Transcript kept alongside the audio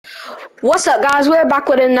What's up, guys? We're back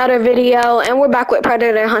with another video, and we're back with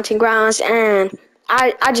Predator Hunting Grounds. And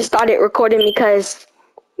I just started recording because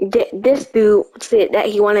this dude said that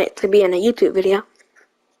he wanted to be in a YouTube video.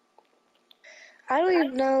 I don't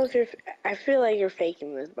even know if you're. I feel like you're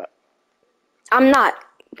faking this, but I'm not.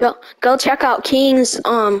 Go check out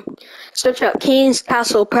search up King's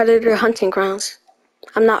Castle Predator Hunting Grounds.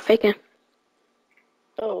 I'm not faking.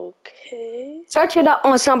 okay. Search it up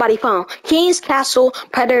on somebody's phone. King's Castle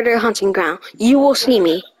Predator Hunting Ground. You will see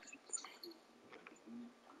me.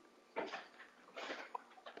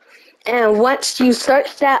 And once you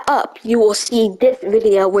search that up, you will see this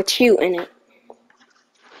video with you in it.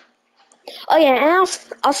 Oh yeah, and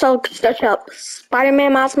also search up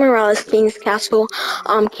Spider-Man Miles Morales, King's Castle,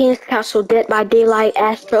 King's Castle, Dead by Daylight,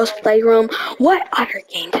 Astro's Playroom. What other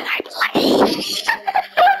game did I play?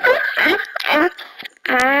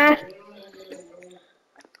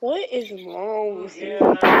 What is wrong with you?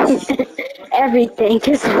 Everything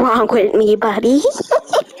is wrong with me, buddy.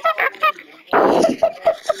 Sounds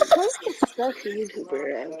like such a YouTuber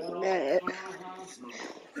I've met.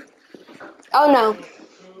 Oh no,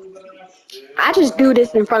 I just do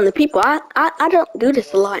this in front of people. I don't do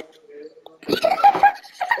this a lot. You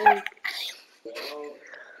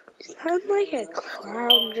sound like a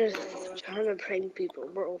clown just trying to prank people,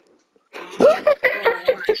 bro.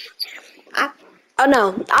 Oh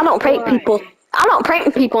no, I don't prank people. I don't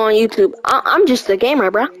prank people on YouTube. I'm just a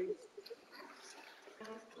gamer, bro.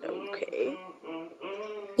 Okay.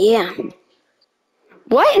 Yeah.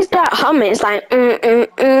 What is that humming? It's like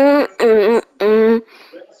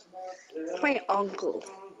My uncle.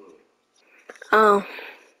 Oh.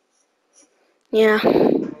 Yeah.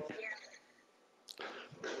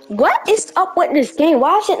 What is up with this game?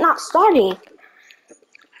 Why is it not starting?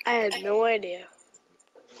 I had no idea.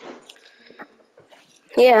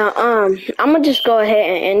 Yeah, I'm gonna just go ahead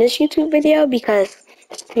and end this YouTube video because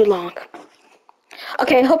it's too long.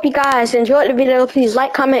 Okay, hope you guys enjoyed the video. Please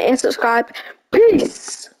like, comment, and subscribe.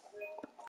 Peace!